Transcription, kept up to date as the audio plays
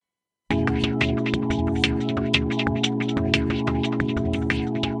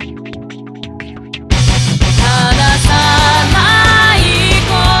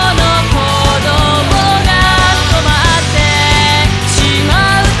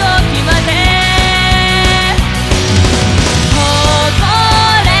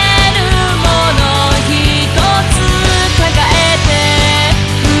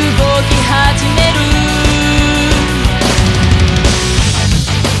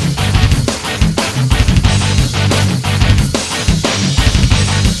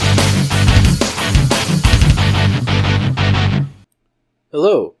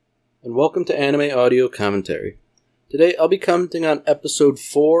and welcome to Anime Audio Commentary. Today I'll be commenting on Episode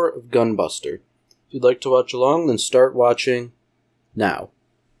 4 of Gunbuster. If you'd like to watch along, then start watching now.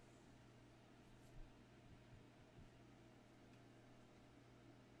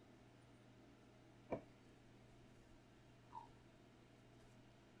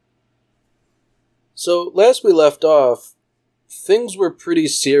 So, last we left off, things were pretty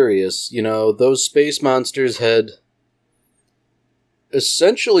serious. Those space monsters had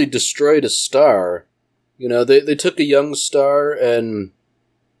essentially destroyed a star. They took a young star and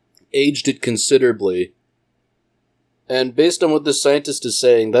aged it considerably. And based on what this scientist is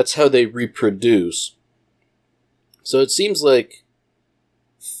saying, that's how they reproduce. So it seems like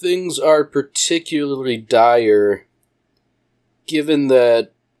things are particularly dire, given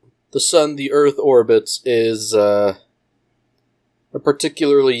that the sun the Earth orbits is a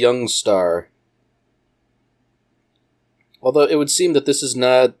particularly young star. Although it would seem that this is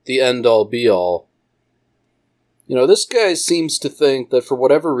not the end-all be-all. This guy seems to think that for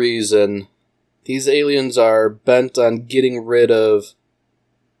whatever reason, these aliens are bent on getting rid of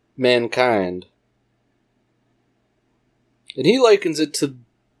mankind. And he likens it to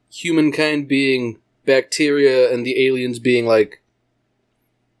humankind being bacteria and the aliens being like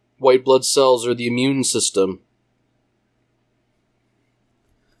white blood cells or the immune system.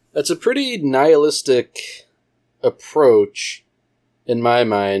 That's a pretty nihilistic approach in my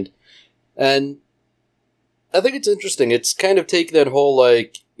mind, and I think it's interesting. It's kind of taking that whole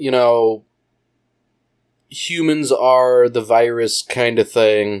humans are the virus kind of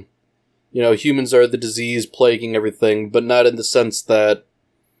thing. Humans are the disease plaguing everything, but not in the sense that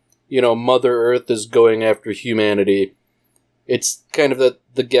Mother Earth is going after humanity. It's kind of that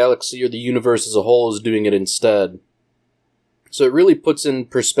the galaxy or the universe as a whole is doing it instead. So it really puts in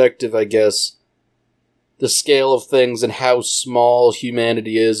perspective, I guess, the scale of things and how small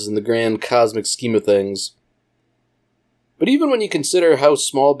humanity is in the grand cosmic scheme of things. But even when you consider how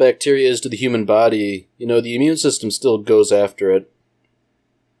small bacteria is to the human body, the immune system still goes after it.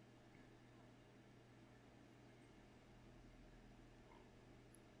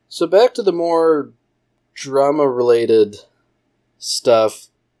 So back to the more drama-related stuff.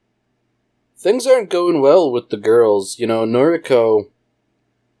 Things aren't going well with the girls. Noriko,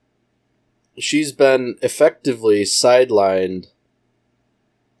 she's been effectively sidelined.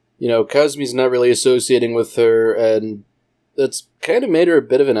 Kazumi's not really associating with her, and that's kind of made her a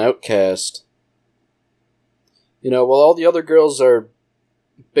bit of an outcast. While all the other girls are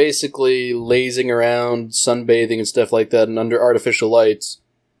basically lazing around, sunbathing and stuff like that, and under artificial lights,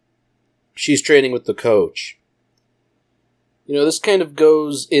 she's training with the coach. This kind of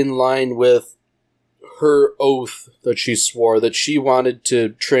goes in line with her oath that she swore, that she wanted to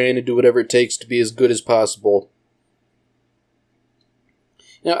train and do whatever it takes to be as good as possible.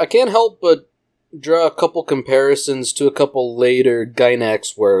 I can't help but draw a couple comparisons to a couple later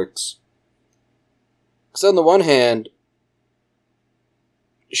Gainax works. Because on the one hand,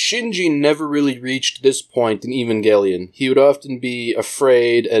 Shinji never really reached this point in Evangelion. He would often be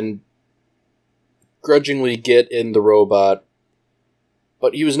afraid and grudgingly get in the robot,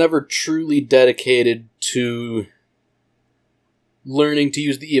 but he was never truly dedicated to learning to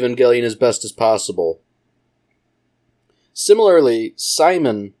use the Evangelion as best as possible. Similarly,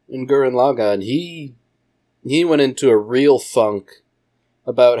 Simon in Gurren Lagann, he went into a real funk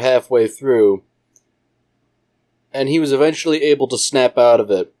about halfway through, and he was eventually able to snap out of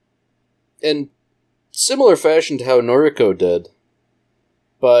it. In similar fashion to how Noriko did,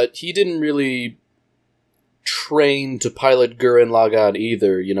 but he didn't really train to pilot Gurren Lagann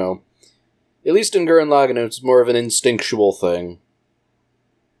either, At least in Gurren Lagann, it's more of an instinctual thing.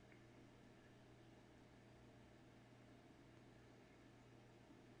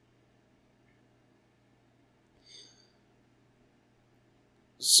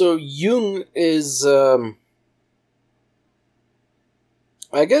 So Jung is, I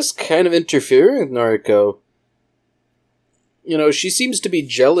guess, kind of interfering with Noriko. She seems to be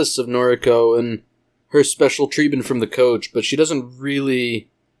jealous of Noriko and her special treatment from the coach, but she doesn't really,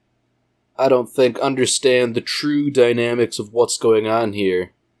 I don't think, understand the true dynamics of what's going on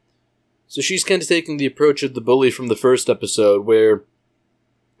here. So she's kind of taking the approach of the bully from the first episode, where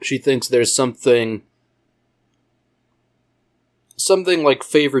she thinks there's something like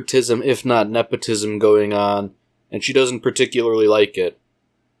favoritism, if not nepotism, going on, and she doesn't particularly like it.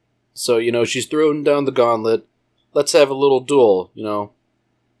 So, she's throwing down the gauntlet. Let's have a little duel,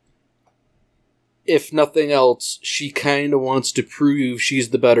 If nothing else, she kind of wants to prove she's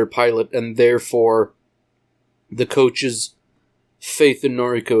the better pilot, and therefore the coach's faith in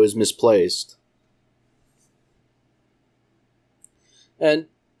Noriko is misplaced. And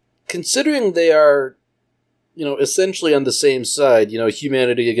considering they are, essentially on the same side,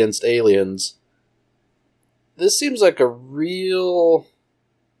 humanity against aliens, this seems like a real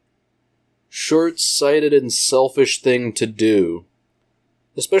short-sighted and selfish thing to do.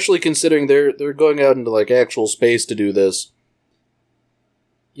 Especially considering they're going out into, actual space to do this.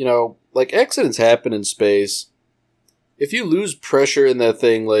 Accidents happen in space. If you lose pressure in that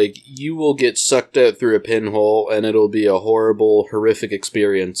thing, you will get sucked out through a pinhole, and it'll be a horrible, horrific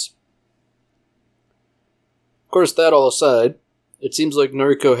experience. Of course, that all aside, it seems like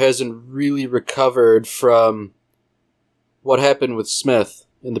Noriko hasn't really recovered from what happened with Smith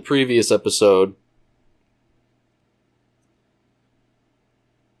in the previous episode.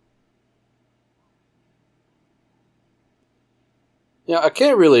 Yeah, I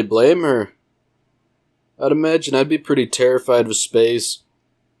can't really blame her. I'd imagine I'd be pretty terrified of space.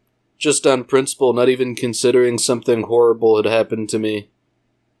 Just on principle, not even considering something horrible had happened to me.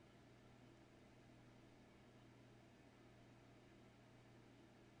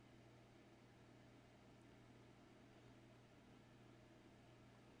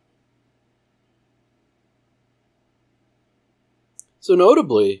 So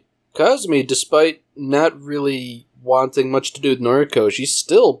notably, Kazumi, despite not really wanting much to do with Noriko, she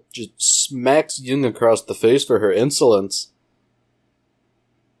still just smacks Jung across the face for her insolence.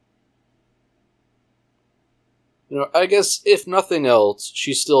 I guess, if nothing else,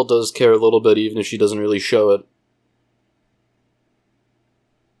 she still does care a little bit, even if she doesn't really show it.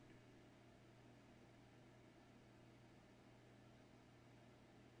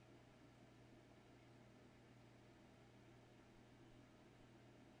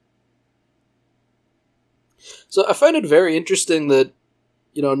 So I find it very interesting that,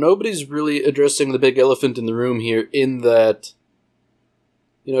 nobody's really addressing the big elephant in the room here, in that,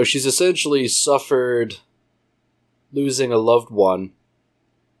 she's essentially suffered losing a loved one.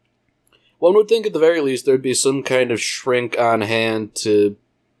 One would think at the very least there'd be some kind of shrink on hand to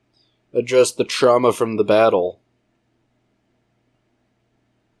address the trauma from the battle.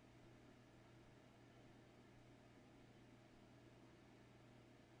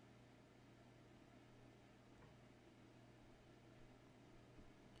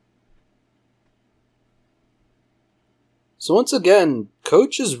 So once again,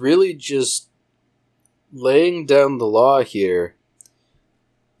 Coach is really just laying down the law here.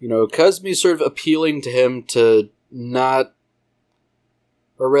 Kazumi's sort of appealing to him to not,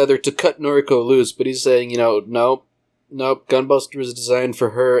 or rather to cut Noriko loose, but he's saying, nope, Gunbuster is designed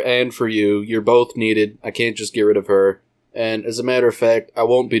for her and for you. You're both needed. I can't just get rid of her. And as a matter of fact, I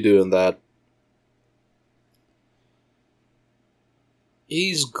won't be doing that.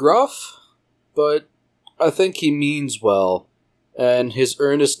 He's gruff, but I think he means well, and his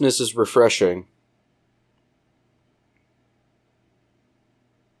earnestness is refreshing.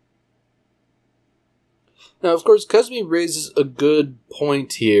 Now, of course, Kazumi raises a good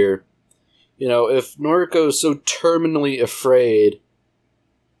point here. If Noriko is so terminally afraid,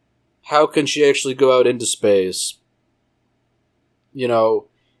 how can she actually go out into space?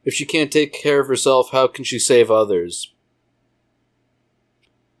 If she can't take care of herself, how can she save others?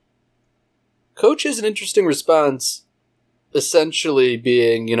 Coach has an interesting response, essentially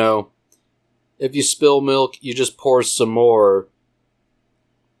being, if you spill milk, you just pour some more.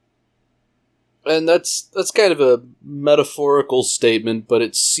 And that's kind of a metaphorical statement, but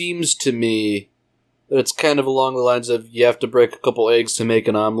it seems to me that it's kind of along the lines of you have to break a couple eggs to make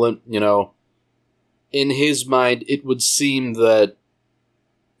an omelet, In his mind, it would seem that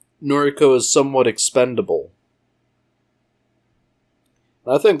Noriko is somewhat expendable.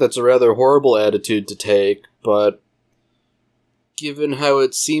 I think that's a rather horrible attitude to take, but given how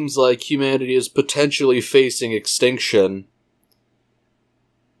it seems like humanity is potentially facing extinction,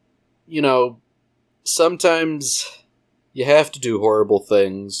 sometimes you have to do horrible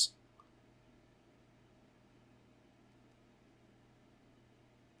things.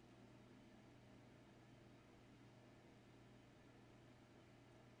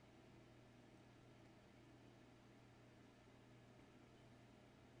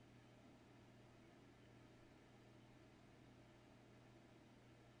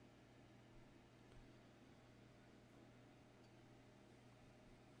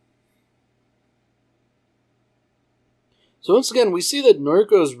 So once again, we see that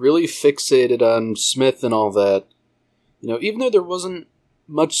Noriko is really fixated on Smith and all that. Even though there wasn't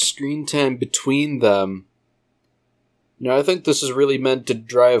much screen time between them, I think this is really meant to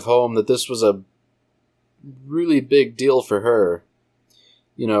drive home that this was a really big deal for her.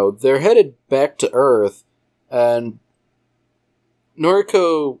 They're headed back to Earth, and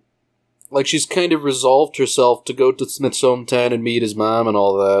Noriko, she's kind of resolved herself to go to Smith's hometown and meet his mom and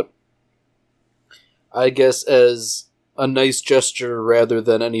all that. I guess as a nice gesture rather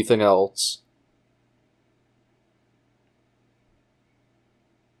than anything else.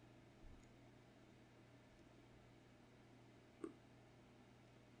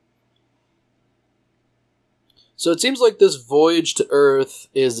 So it seems like this voyage to Earth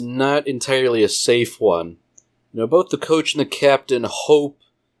is not entirely a safe one. Both the coach and the captain hope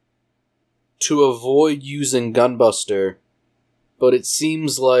to avoid using Gunbuster, but it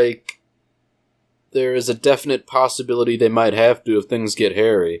seems like there is a definite possibility they might have to if things get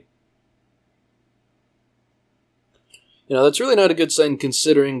hairy. That's really not a good sign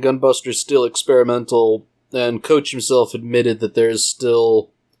considering Gunbuster's still experimental, and Coach himself admitted that there's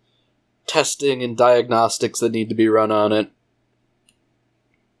still testing and diagnostics that need to be run on it.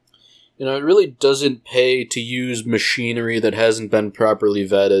 It really doesn't pay to use machinery that hasn't been properly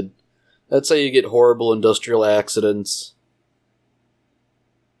vetted. That's how you get horrible industrial accidents.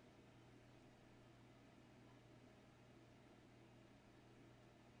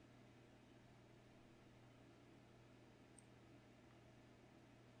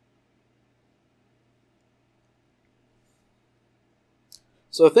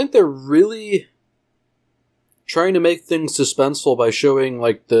 So I think they're really trying to make things suspenseful by showing,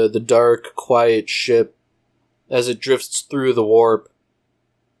 like, the dark, quiet ship as it drifts through the warp.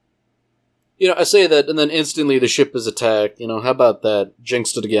 I say that, and then instantly the ship is attacked. How about that?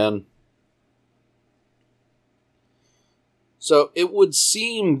 Jinxed it again. So it would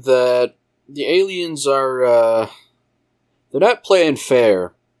seem that the aliens are, they're not playing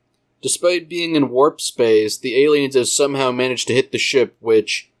fair. Despite being in warp space, the aliens have somehow managed to hit the ship,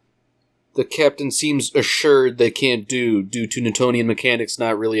 which the captain seems assured they can't do due to Newtonian mechanics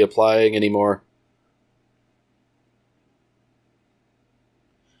not really applying anymore.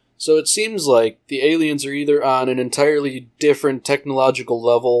 So it seems like the aliens are either on an entirely different technological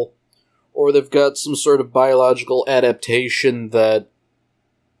level, or they've got some sort of biological adaptation that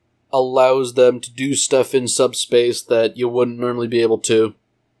allows them to do stuff in subspace that you wouldn't normally be able to.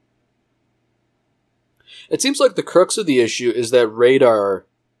 It seems like the crux of the issue is that radar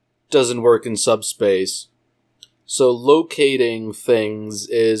doesn't work in subspace, so locating things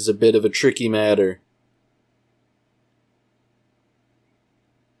is a bit of a tricky matter.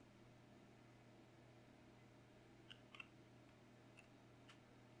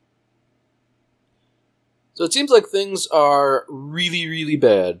 So it seems like things are really, really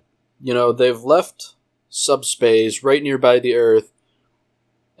bad. They've left subspace right nearby the Earth,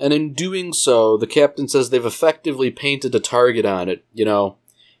 and in doing so, the captain says they've effectively painted a target on it.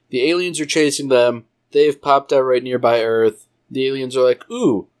 The aliens are chasing them, they've popped out right nearby Earth, the aliens are like,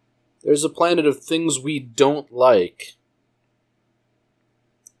 ooh, there's a planet of things we don't like.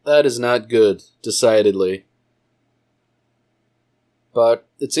 That is not good, decidedly. But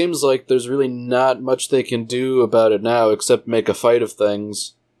it seems like there's really not much they can do about it now except make a fight of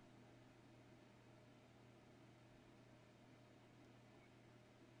things.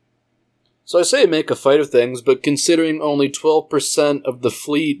 So I say make a fight of things, but considering only 12% of the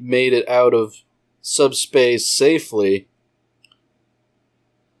fleet made it out of subspace safely,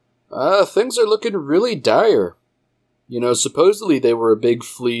 things are looking really dire. Supposedly they were a big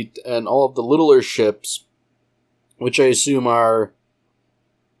fleet, and all of the littler ships, which I assume are,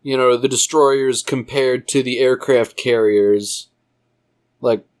 the destroyers compared to the aircraft carriers,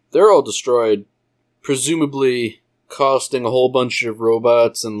 like, they're all destroyed, presumably costing a whole bunch of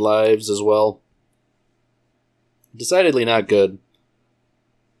robots and lives as well. Decidedly not good.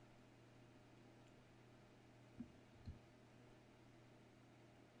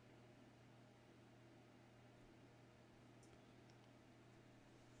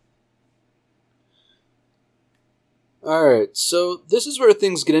 Alright, so this is where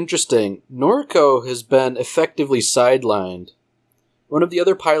things get interesting. Noriko has been effectively sidelined. One of the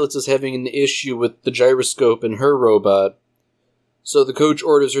other pilots is having an issue with the gyroscope in her robot, so the coach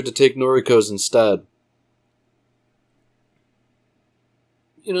orders her to take Noriko's instead.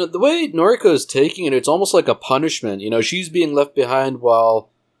 The way Noriko is taking it, it's almost like a punishment. She's being left behind while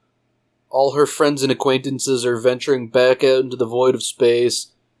all her friends and acquaintances are venturing back out into the void of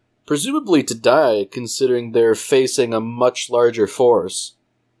space, presumably to die, considering they're facing a much larger force.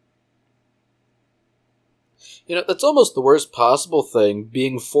 That's almost the worst possible thing,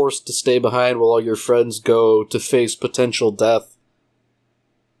 being forced to stay behind while all your friends go to face potential death.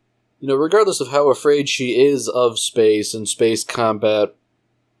 Regardless of how afraid she is of space and space combat,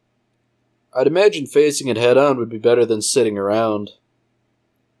 I'd imagine facing it head-on would be better than sitting around.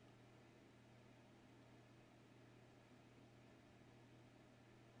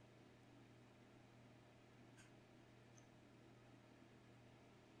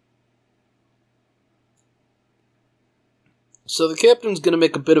 So the captain's going to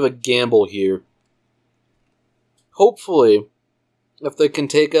make a bit of a gamble here. Hopefully, if they can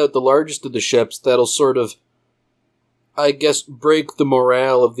take out the largest of the ships, that'll sort of, I guess, break the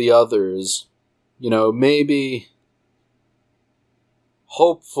morale of the others. Maybe,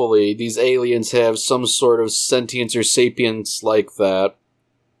 hopefully, these aliens have some sort of sentience or sapience like that.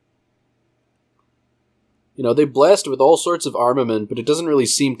 They blast it with all sorts of armament, but it doesn't really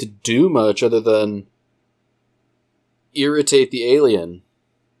seem to do much other than irritate the alien.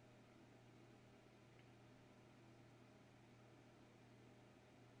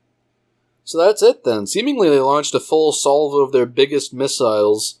 So that's it then. Seemingly they launched a full salvo of their biggest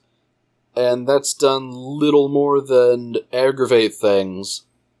missiles, and that's done little more than aggravate things.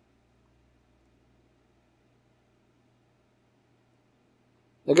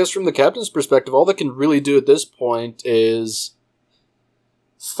 I guess from the captain's perspective, all they can really do at this point is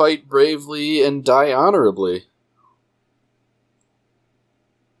fight bravely and die honorably.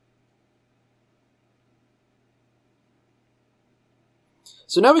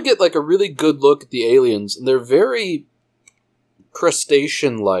 So now we get a really good look at the aliens, and they're very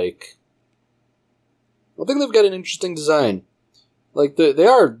crustacean-like. I think they've got an interesting design. They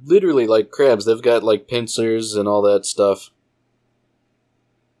are literally like crabs. They've got pincers and all that stuff.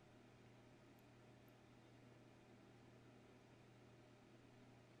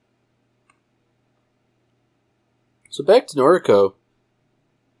 So back to Noriko.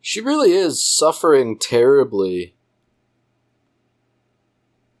 She really is suffering terribly.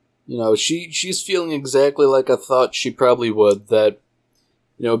 She's feeling exactly like I thought she probably would, that,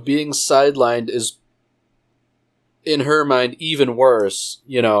 being sidelined is, in her mind, even worse,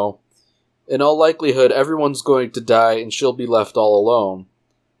 In all likelihood, everyone's going to die and she'll be left all alone.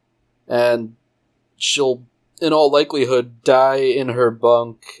 And she'll, in all likelihood, die in her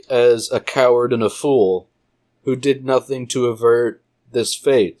bunk as a coward and a fool who did nothing to avert this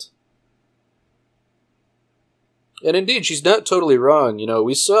fate. And indeed, she's not totally wrong.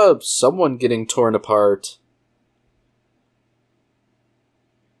 We saw someone getting torn apart.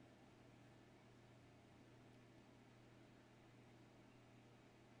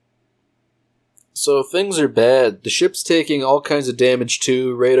 So things are bad. The ship's taking all kinds of damage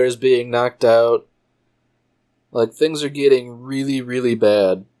too. Radar's being knocked out. Things are getting really, really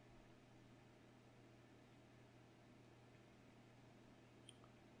bad.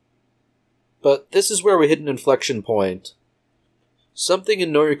 But this is where we hit an inflection point. Something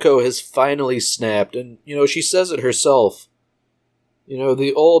in Noriko has finally snapped, and, she says it herself.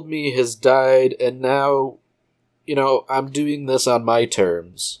 The old me has died, and now, I'm doing this on my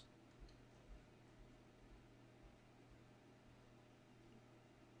terms.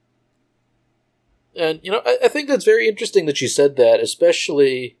 And, I think that's very interesting that she said that,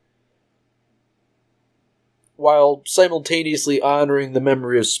 especially while simultaneously honoring the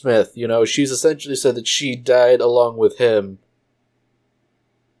memory of Smith. She's essentially said that she died along with him.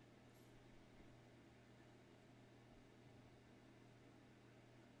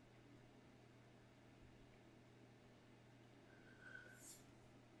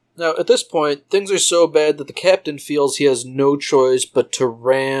 Now, at this point, things are so bad that the captain feels he has no choice but to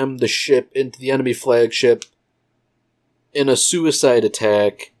ram the ship into the enemy flagship in a suicide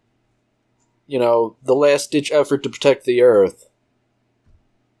attack. The last-ditch effort to protect the Earth.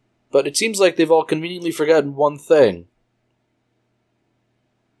 But it seems like they've all conveniently forgotten one thing.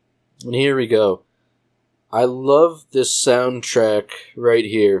 And here we go. I love this soundtrack right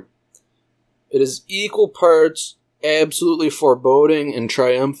here. It is equal parts absolutely foreboding and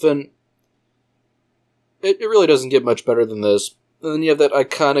triumphant. It really doesn't get much better than this. And then you have that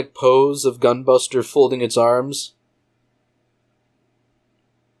iconic pose of Gunbuster folding its arms.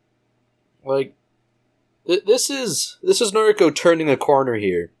 This is Noriko turning a corner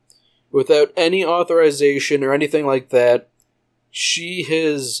here. Without any authorization or anything like that, she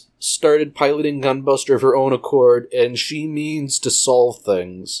has started piloting Gunbuster of her own accord, and she means to solve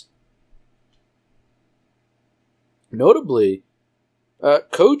things. Notably,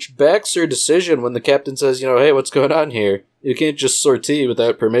 Coach backs her decision when the captain says, hey, what's going on here? You can't just sortie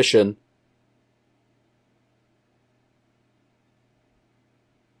without permission.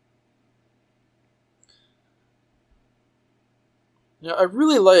 I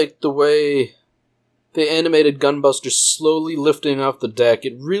really like the way they animated Gunbuster slowly lifting off the deck.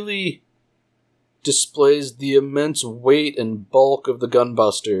 It really displays the immense weight and bulk of the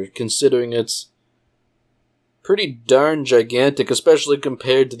Gunbuster, considering it's pretty darn gigantic, especially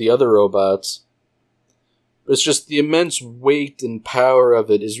compared to the other robots. But it's just the immense weight and power of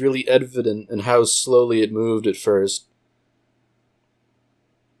it is really evident in how slowly it moved at first.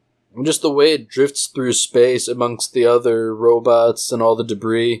 And just the way it drifts through space amongst the other robots and all the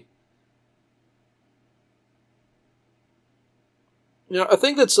debris. I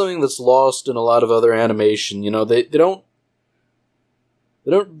think that's something that's lost in a lot of other animation. They don't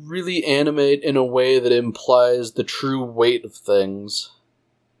really animate in a way that implies the true weight of things.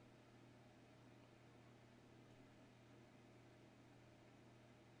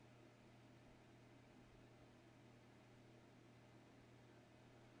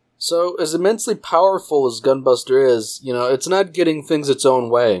 So, as immensely powerful as Gunbuster is, it's not getting things its own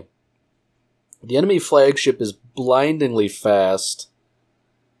way. The enemy flagship is blindingly fast.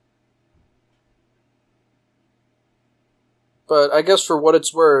 But I guess for what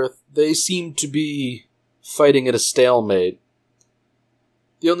it's worth, they seem to be fighting at a stalemate.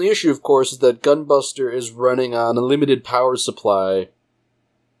 The only issue, of course, is that Gunbuster is running on a limited power supply.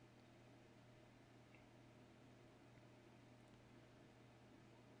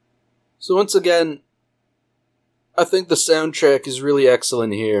 So once again, I think the soundtrack is really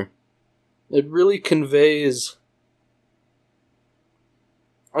excellent here. It really conveys,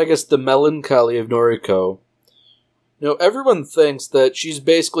 I guess, the melancholy of Noriko. Everyone thinks that she's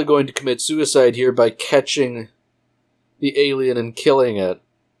basically going to commit suicide here by catching the alien and killing it.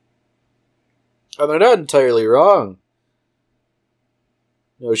 And they're not entirely wrong.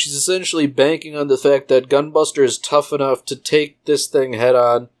 She's essentially banking on the fact that Gunbuster is tough enough to take this thing head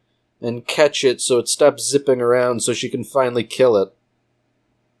on and catch it so it stops zipping around so she can finally kill it.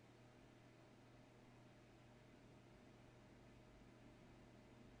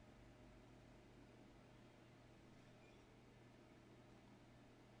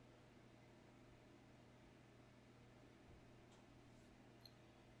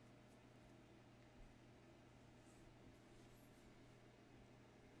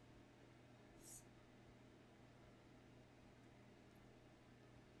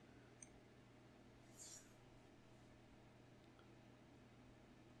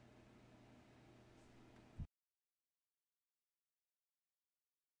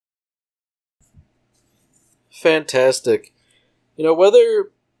 Fantastic.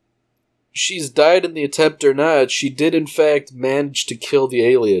 Whether she's died in the attempt or not, she did in fact manage to kill the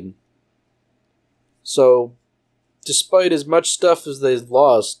alien. So, despite as much stuff as they've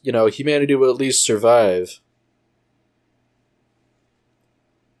lost, humanity will at least survive.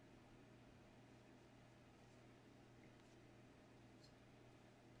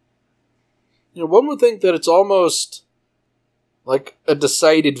 One would think that it's almost like a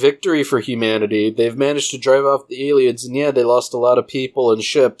decided victory for humanity. They've managed to drive off the aliens, and yeah, they lost a lot of people and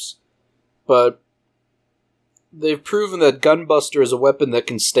ships, but they've proven that Gunbuster is a weapon that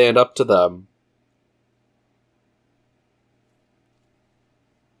can stand up to them.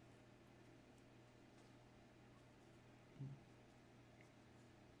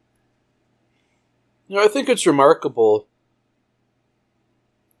 I think it's remarkable.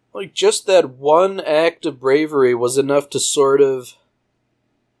 Just that one act of bravery was enough to sort of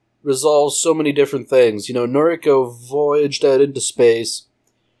resolve so many different things. Noriko voyaged out into space,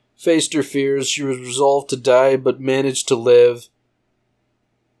 faced her fears, she was resolved to die, but managed to live.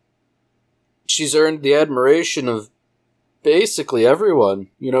 She's earned the admiration of basically everyone.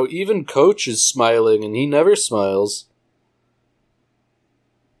 Even Coach is smiling, and he never smiles.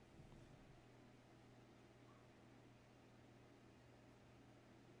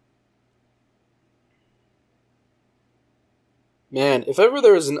 Man, if ever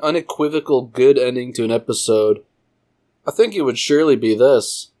there was an unequivocal good ending to an episode, I think it would surely be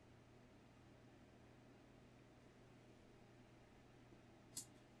this.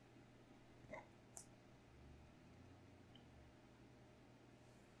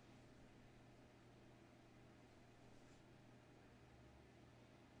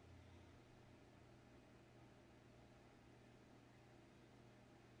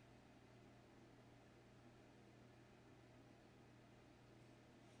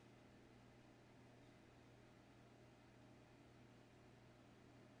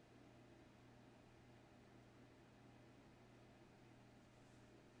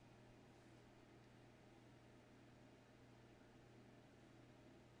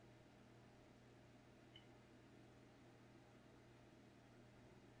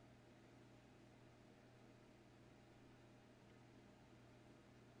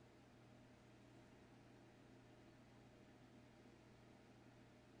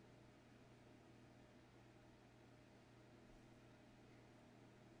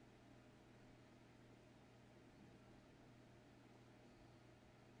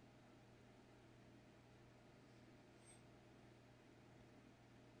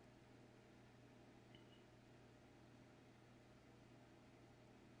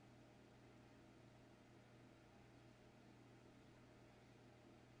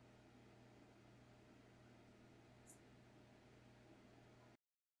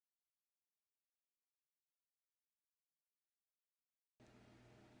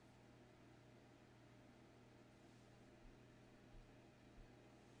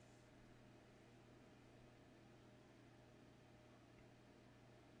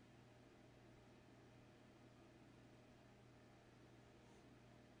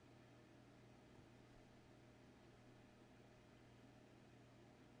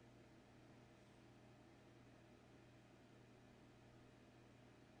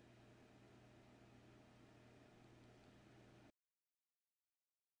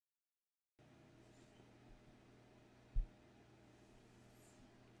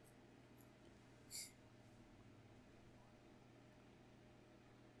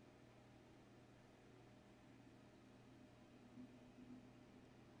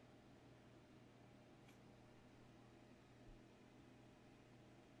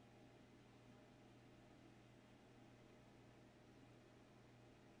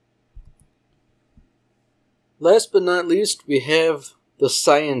 Last but not least, we have the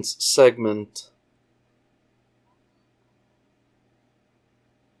science segment.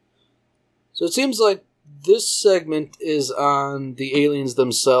 So it seems like this segment is on the aliens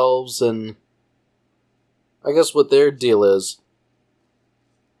themselves and I guess what their deal is.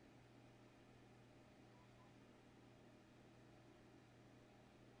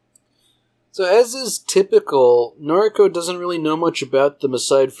 So as is typical, Noriko doesn't really know much about them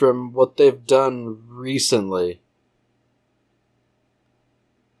aside from what they've done recently.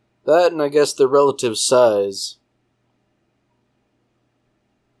 That and I guess their relative size.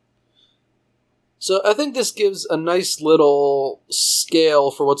 So I think this gives a nice little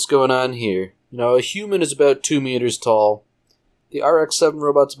scale for what's going on here. You know, a human is about 2 meters tall. The RX-7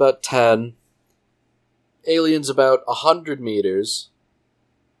 robot's about 10. Alien's about 100 meters.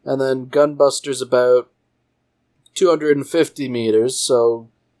 And then Gunbuster's about 250 meters, so,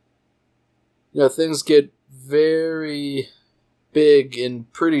 you know, things get very big in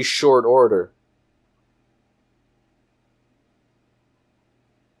pretty short order.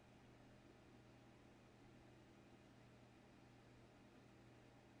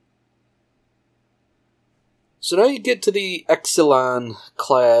 So now you get to the Exelon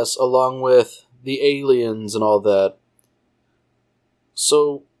class along with the aliens and all that.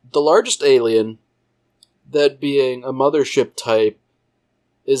 So the largest alien, that being a mothership type,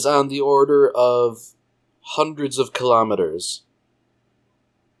 is on the order of hundreds of kilometers.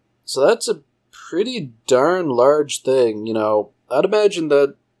 So that's a pretty darn large thing, you know. I'd imagine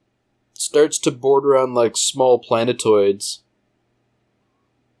that starts to border on like small planetoids.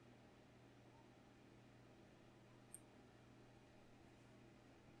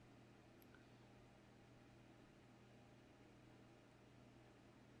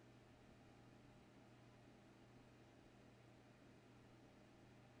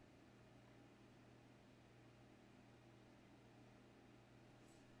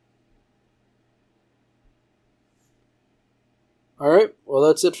 Alright, well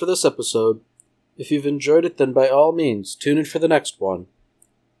that's it for this episode. If you've enjoyed it, then by all means, tune in for the next one.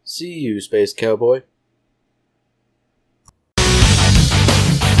 See you, Space Cowboy.